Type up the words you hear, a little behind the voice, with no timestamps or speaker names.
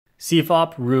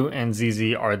CFOP, Roux, and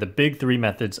ZZ are the big three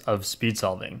methods of speed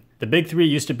solving. The big three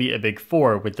used to be a big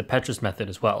four with the Petrus method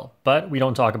as well, but we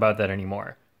don't talk about that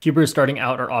anymore. Cubers starting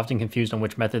out are often confused on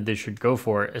which method they should go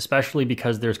for, especially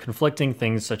because there's conflicting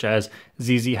things such as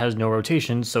ZZ has no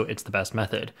rotation, so it's the best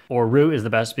method, or Roux is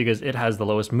the best because it has the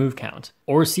lowest move count,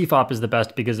 or CFOP is the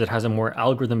best because it has a more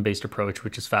algorithm-based approach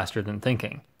which is faster than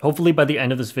thinking. Hopefully by the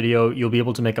end of this video, you'll be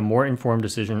able to make a more informed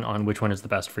decision on which one is the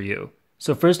best for you.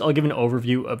 So first I'll give an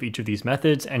overview of each of these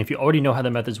methods, and if you already know how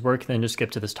the methods work, then just skip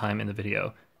to this time in the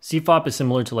video. CFOP is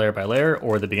similar to layer by layer,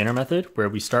 or the beginner method, where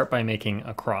we start by making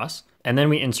a cross, and then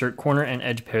we insert corner and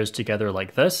edge pairs together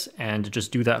like this, and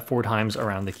just do that 4 times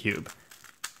around the cube.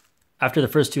 After the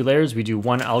first 2 layers, we do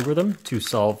one algorithm to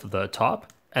solve the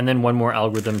top, and then one more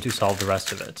algorithm to solve the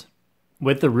rest of it.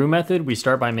 With the Roux method, we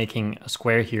start by making a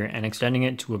square here and extending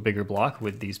it to a bigger block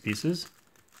with these pieces.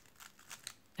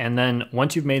 And then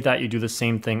once you've made that, you do the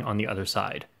same thing on the other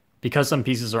side. Because some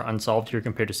pieces are unsolved here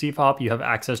compared to CFOP, you have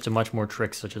access to much more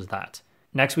tricks such as that.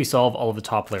 Next, we solve all of the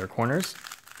top layer corners,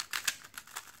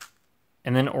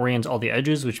 and then orient all the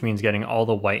edges, which means getting all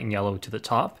the white and yellow to the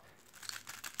top.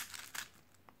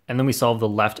 And then we solve the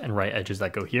left and right edges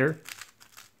that go here.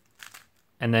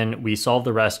 And then we solve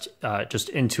the rest just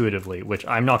intuitively, which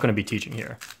I'm not going to be teaching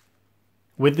here.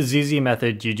 With the ZZ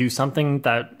method, you do something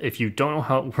that, if you don't know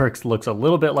how it works, looks a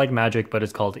little bit like magic, but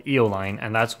it's called EO-line,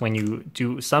 and that's when you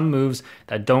do some moves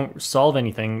that don't solve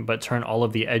anything, but turn all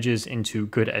of the edges into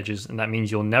good edges, and that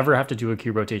means you'll never have to do a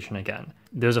cube rotation again.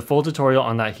 There's a full tutorial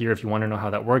on that here if you want to know how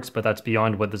that works, but that's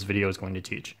beyond what this video is going to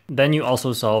teach. Then you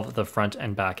also solve the front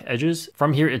and back edges.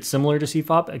 From here, it's similar to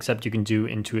CFOP, except you can do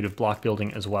intuitive block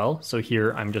building as well. So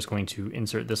here, I'm just going to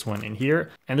insert this one in here,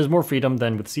 and there's more freedom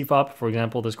than with CFOP. For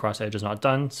example, this cross edge is not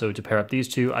done, so to pair up these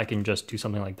two, I can just do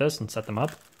something like this and set them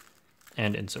up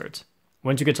and insert.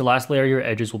 Once you get to last layer, your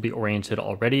edges will be oriented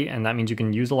already, and that means you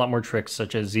can use a lot more tricks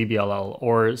such as ZBLL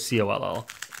or COLL.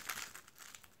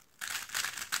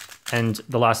 And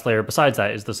the last layer besides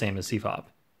that is the same as CFOP.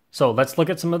 So let's look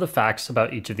at some of the facts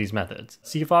about each of these methods.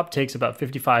 CFOP takes about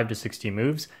 55 to 60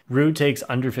 moves, Roux takes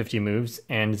under 50 moves,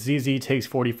 and ZZ takes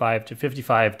 45 to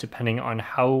 55 depending on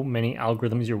how many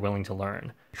algorithms you're willing to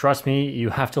learn. Trust me, you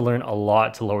have to learn a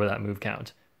lot to lower that move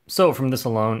count. So from this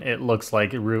alone, it looks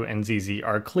like Roux and ZZ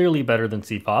are clearly better than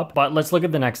CFOP, but let's look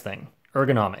at the next thing,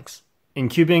 ergonomics. In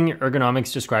cubing,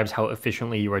 ergonomics describes how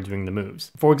efficiently you are doing the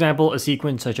moves. For example, a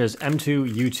sequence such as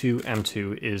M2, U2,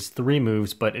 M2 is 3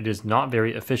 moves, but it is not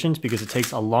very efficient because it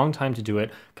takes a long time to do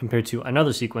it compared to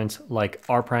another sequence like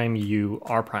R', U,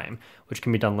 R', which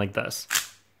can be done like this.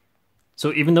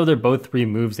 So even though they're both 3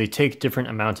 moves, they take different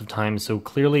amounts of time, so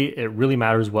clearly it really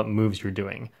matters what moves you're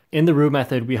doing. In the Roux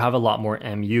method, we have a lot more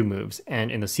MU moves, and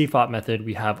in the CFOP method,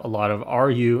 we have a lot of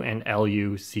RU and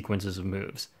LU sequences of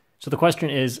moves. So the question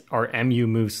is, are MU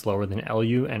moves slower than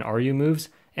LU and RU moves?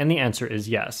 And the answer is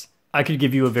yes. I could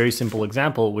give you a very simple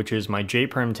example, which is my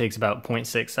J-perm takes about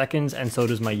 0.6 seconds, and so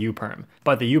does my U-perm.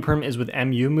 But the U-perm is with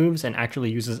MU moves and actually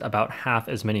uses about half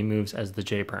as many moves as the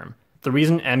J-perm. The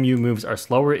reason MU moves are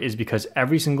slower is because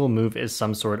every single move is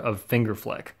some sort of finger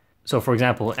flick. So for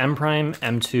example, M',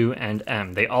 M2, and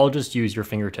M, they all just use your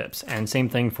fingertips, and same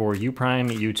thing for U',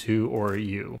 U2, or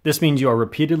U. This means you are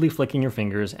repeatedly flicking your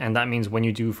fingers, and that means when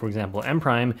you do, for example,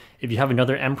 M', if you have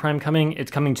another M' coming, it's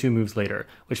coming 2 moves later,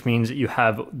 which means you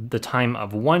have the time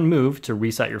of 1 move to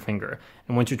reset your finger.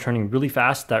 And once you're turning really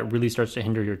fast, that really starts to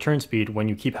hinder your turn speed when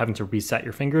you keep having to reset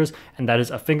your fingers, and that is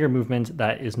a finger movement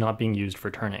that is not being used for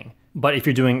turning. But if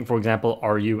you're doing, for example,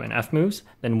 RU and F moves,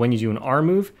 then when you do an R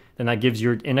move, then that gives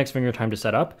your index finger time to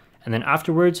set up, and then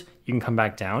afterwards, you can come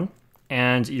back down,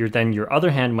 and then your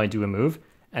other hand might do a move,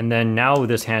 and then now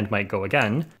this hand might go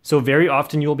again. So very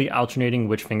often you'll be alternating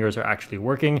which fingers are actually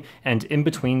working, and in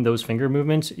between those finger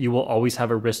movements, you will always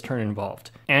have a wrist turn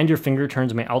involved. And your finger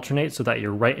turns may alternate so that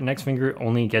your right index finger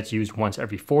only gets used once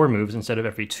every 4 moves instead of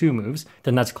every 2 moves.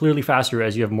 Then that's clearly faster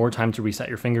as you have more time to reset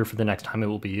your finger for the next time it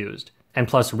will be used. And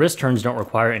plus, wrist turns don't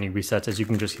require any resets as you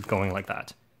can just keep going like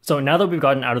that. So now that we've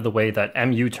gotten out of the way that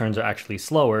MU turns are actually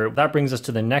slower, that brings us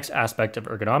to the next aspect of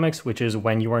ergonomics, which is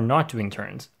when you are not doing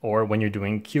turns, or when you're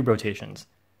doing cube rotations.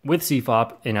 With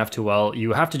CFOP in F2L,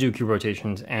 you have to do cube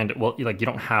rotations, and well, you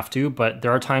don't have to, but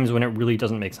there are times when it really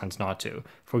doesn't make sense not to.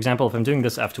 For example, if I'm doing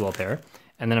this F2L pair,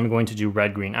 and then I'm going to do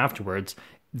red-green afterwards,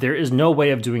 there is no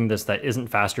way of doing this that isn't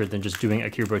faster than just doing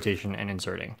a cube rotation and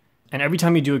inserting. And every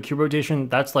time you do a cube rotation,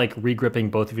 that's like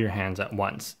regripping both of your hands at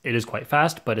once. It is quite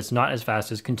fast, but it's not as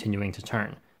fast as continuing to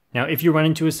turn. Now, if you run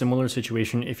into a similar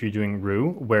situation if you're doing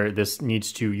Roux, where this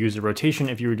needs to use a rotation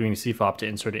if you were doing CFOP to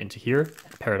insert it into here,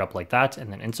 pair it up like that,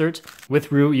 and then insert.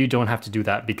 With Roux, you don't have to do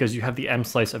that because you have the M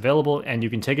slice available and you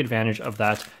can take advantage of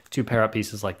that to pair up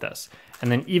pieces like this. And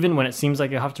then even when it seems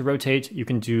like you have to rotate, you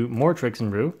can do more tricks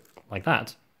in Roux like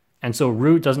that. And so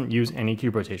Roux doesn't use any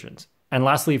cube rotations. And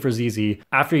lastly for ZZ,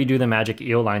 after you do the magic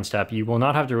EO line step, you will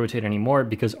not have to rotate anymore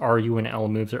because RU and L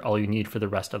moves are all you need for the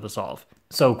rest of the solve.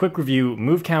 So quick review,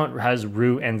 move count has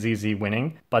Roux and ZZ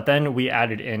winning, but then we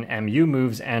added in MU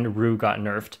moves and Roux got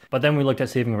nerfed. But then we looked at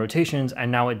saving rotations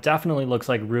and now it definitely looks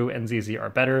like Roux and ZZ are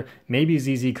better. Maybe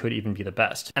ZZ could even be the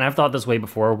best. And I've thought this way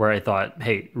before where I thought,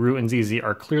 hey, Roux and ZZ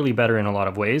are clearly better in a lot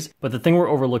of ways, but the thing we're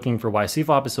overlooking for why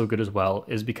CFOP is so good as well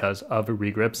is because of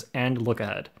regrips and look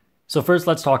ahead. So first,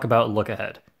 let's talk about look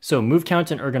ahead. So move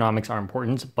count and ergonomics are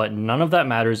important, but none of that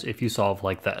matters if you solve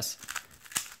like this.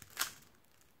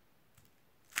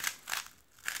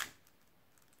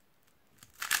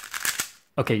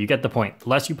 Okay, you get the point. The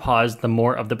less you pause, the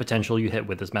more of the potential you hit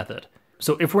with this method.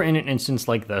 So if we're in an instance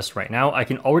like this right now, I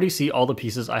can already see all the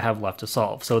pieces I have left to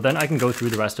solve, so then I can go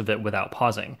through the rest of it without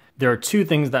pausing. There are two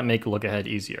things that make look ahead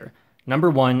easier. Number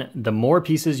one, the more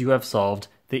pieces you have solved,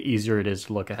 the easier it is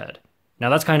to look ahead. Now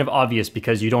that's kind of obvious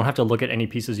because you don't have to look at any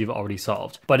pieces you've already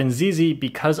solved. But in ZZ,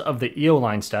 because of the EO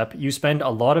line step, you spend a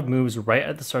lot of moves right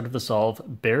at the start of the solve,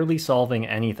 barely solving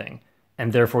anything.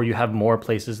 And therefore you have more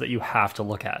places that you have to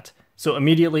look at. So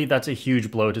immediately that's a huge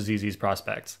blow to ZZ's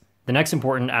prospects. The next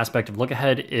important aspect of look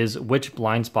ahead is which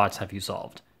blind spots have you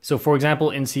solved. So for example,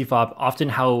 in CFOP, often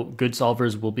how good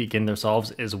solvers will begin their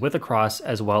solves is with a cross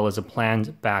as well as a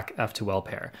planned back F2L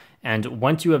pair. And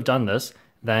once you have done this,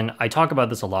 then I talk about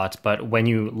this a lot, but when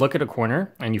you look at a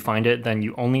corner and you find it, then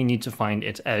you only need to find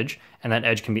its edge, and that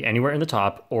edge can be anywhere in the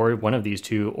top or one of these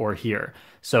two or here.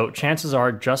 So chances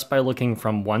are just by looking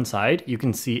from one side, you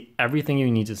can see everything you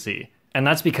need to see. And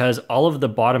that's because all of the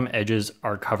bottom edges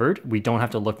are covered. We don't have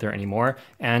to look there anymore.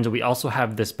 And we also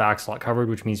have this back slot covered,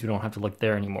 which means we don't have to look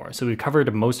there anymore. So we've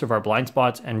covered most of our blind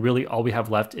spots, and really all we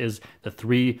have left is the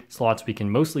 3 slots we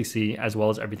can mostly see, as well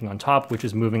as everything on top, which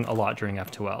is moving a lot during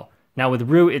F2L. Now with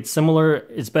Roux, it's similar,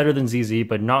 it's better than ZZ,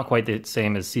 but not quite the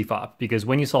same as CFOP, because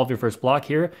when you solve your first block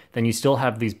here, then you still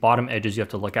have these bottom edges you have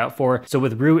to look out for. So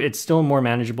with Roux, it's still more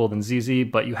manageable than ZZ,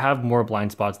 but you have more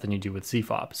blind spots than you do with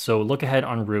CFOP. So look ahead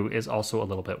on Roux is also a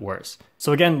little bit worse.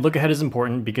 So again, look ahead is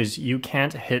important because you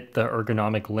can't hit the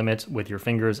ergonomic limit with your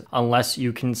fingers unless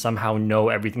you can somehow know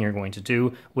everything you're going to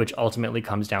do, which ultimately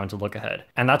comes down to look ahead.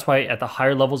 And that's why at the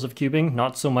higher levels of cubing,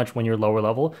 not so much when you're lower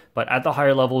level, but at the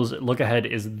higher levels, look ahead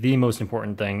is the most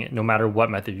important thing, no matter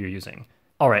what method you're using.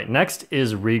 All right, next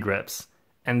is regrips.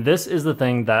 And this is the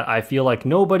thing that I feel like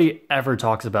nobody ever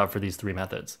talks about for these 3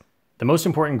 methods. The most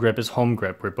important grip is home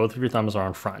grip, where both of your thumbs are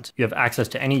on front. You have access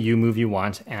to any U move you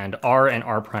want, and R and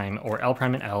R prime or L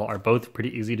prime and L are both pretty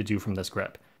easy to do from this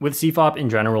grip. With CFOP in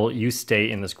general, you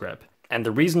stay in this grip. And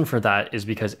the reason for that is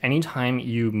because anytime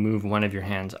you move one of your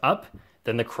hands up,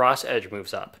 then the cross edge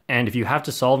moves up. And if you have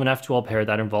to solve an F2L pair,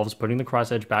 that involves putting the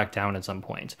cross edge back down at some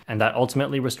point, and that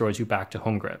ultimately restores you back to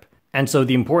home grip. And so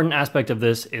the important aspect of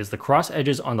this is the cross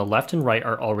edges on the left and right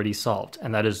are already solved,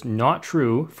 and that is not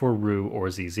true for Roux or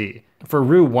ZZ. For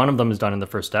Roux, one of them is done in the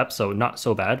first step, so not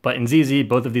so bad, but in ZZ,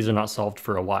 both of these are not solved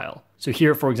for a while. So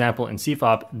here, for example, in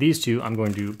CFOP, these two, I'm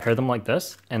going to pair them like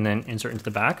this, and then insert into the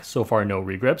back. So far, no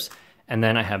regrips. And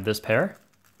then I have this pair,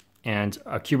 and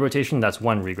a cube rotation, that's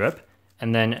one regrip.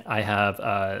 And then I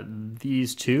have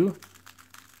these two,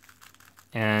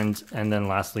 and then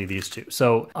lastly these two.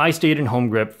 So I stayed in home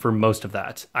grip for most of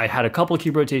that. I had a couple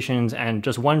cube rotations and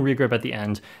just one regrip at the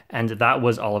end, and that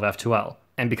was all of F2L.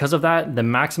 And because of that, the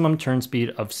maximum turn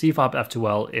speed of CFOP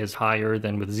F2L is higher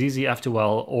than with ZZ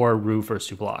F2L or Roux first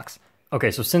 2 blocks. Okay,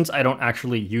 so since I don't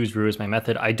actually use Roux as my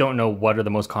method, I don't know what are the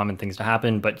most common things to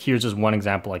happen, but here's just one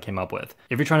example I came up with.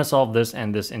 If you're trying to solve this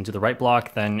and this into the right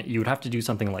block, then you would have to do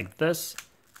something like this.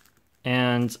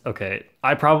 And okay,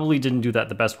 I probably didn't do that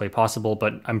the best way possible,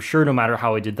 but I'm sure no matter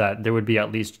how I did that, there would be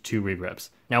at least 2 regrips.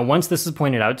 Now, once this is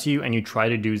pointed out to you and you try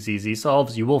to do ZZ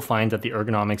solves, you will find that the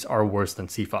ergonomics are worse than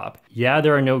CFOP. Yeah,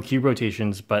 there are no cube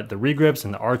rotations, but the regrips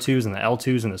and the R2s and the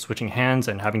L2s and the switching hands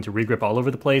and having to regrip all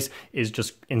over the place is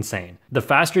just insane. The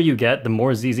faster you get, the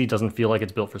more ZZ doesn't feel like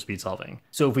it's built for speed solving.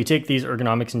 So if we take these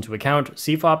ergonomics into account,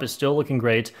 CFOP is still looking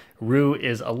great, Roux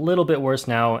is a little bit worse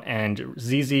now, and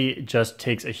ZZ just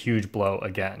takes a huge blow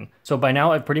again. So by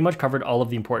now, I've pretty much covered all of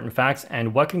the important facts,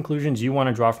 and what conclusions you want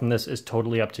to draw from this is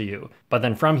totally up to you. But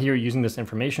then from here, using this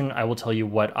information, I will tell you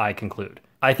what I conclude.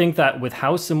 I think that with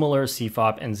how similar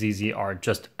CFOP and ZZ are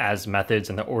just as methods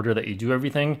and the order that you do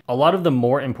everything, a lot of the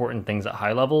more important things at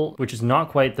high level, which is not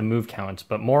quite the move count,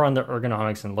 but more on the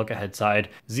ergonomics and look ahead side,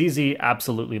 ZZ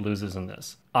absolutely loses in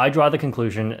this. I draw the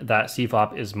conclusion that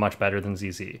CFOP is much better than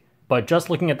ZZ. But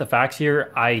just looking at the facts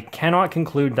here, I cannot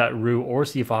conclude that Roux or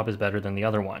CFOP is better than the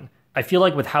other one. I feel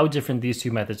like with how different these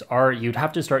two methods are, you'd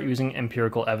have to start using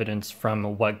empirical evidence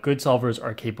from what good solvers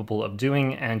are capable of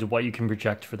doing and what you can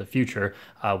project for the future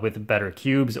with better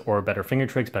cubes or better finger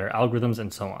tricks, better algorithms,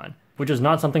 and so on. Which is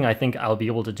not something I think I'll be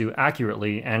able to do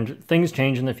accurately, and things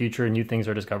change in the future, new things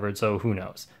are discovered, so who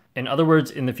knows. In other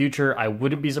words, in the future, I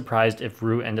wouldn't be surprised if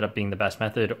Roux ended up being the best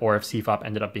method or if CFOP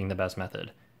ended up being the best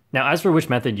method. Now, as for which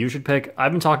method you should pick,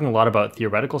 I've been talking a lot about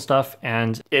theoretical stuff,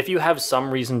 and if you have some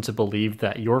reason to believe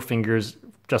that your fingers,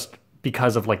 just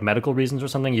because of like medical reasons or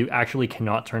something, you actually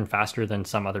cannot turn faster than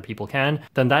some other people can,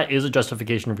 then that is a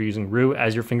justification for using Roux,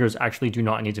 as your fingers actually do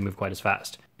not need to move quite as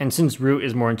fast. And since Roux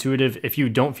is more intuitive, if you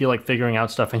don't feel like figuring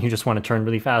out stuff and you just want to turn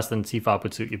really fast, then CFOP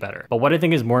would suit you better. But what I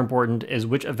think is more important is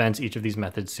which events each of these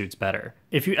methods suits better.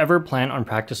 If you ever plan on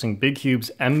practicing big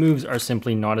cubes, M moves are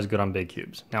simply not as good on big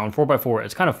cubes. Now on 4x4,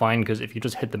 it's kind of fine because if you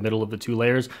just hit the middle of the two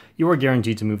layers, you are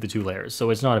guaranteed to move the two layers, so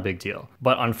it's not a big deal.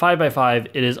 But on 5x5,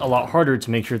 it is a lot harder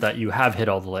to make sure that you have hit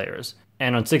all the layers.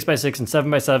 And on 6x6 and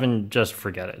 7x7, just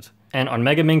forget it. And on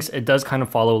Megaminx, it does kind of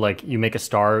follow like you make a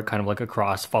star, kind of like a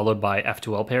cross, followed by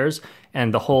F2L pairs,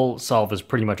 and the whole solve is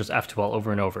pretty much just F2L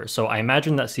over and over. So I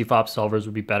imagine that CFOP solvers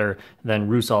would be better than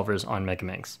Roux solvers on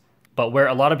Megaminx. But where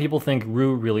a lot of people think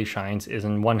Roux really shines is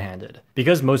in one-handed.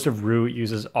 Because most of Roux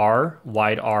uses R,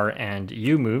 wide R, and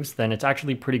U moves, then it's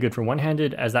actually pretty good for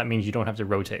one-handed, as that means you don't have to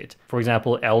rotate. For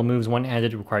example, L moves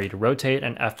one-handed require you to rotate,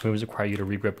 and F moves require you to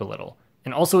regrip a little.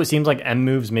 And also it seems like M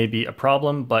moves may be a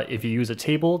problem, but if you use a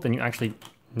table, then you actually,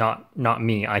 not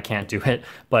me, I can't do it,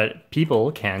 but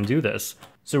people can do this.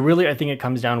 So really I think it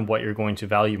comes down to what you're going to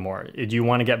value more. Do you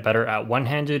want to get better at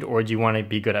one-handed, or do you want to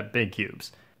be good at big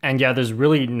cubes? And yeah, there's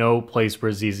really no place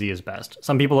where ZZ is best.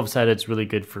 Some people have said it's really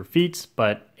good for feats,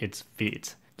 but it's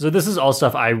feats. So this is all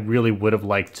stuff I really would have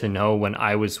liked to know when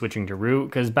I was switching to Roux,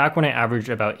 because back when I averaged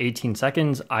about 18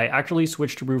 seconds, I actually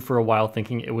switched to Roux for a while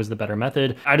thinking it was the better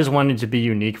method. I just wanted to be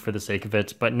unique for the sake of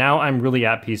it, but now I'm really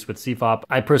at peace with CFOP.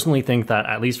 I personally think that,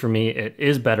 at least for me, it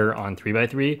is better on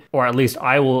 3x3, or at least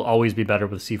I will always be better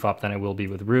with CFOP than I will be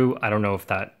with Roux. I don't know if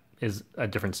that is a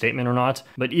different statement or not,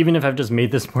 but even if I've just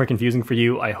made this more confusing for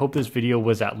you, I hope this video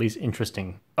was at least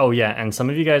interesting. Oh yeah, and some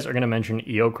of you guys are going to mention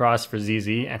EO cross for ZZ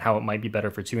and how it might be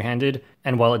better for two-handed,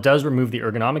 and while it does remove the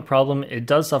ergonomic problem, it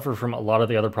does suffer from a lot of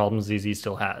the other problems ZZ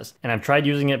still has. And I've tried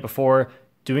using it before.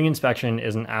 Doing inspection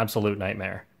is an absolute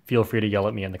nightmare. Feel free to yell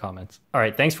at me in the comments.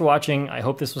 Alright, thanks for watching. I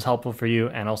hope this was helpful for you,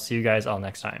 and I'll see you guys all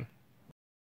next time.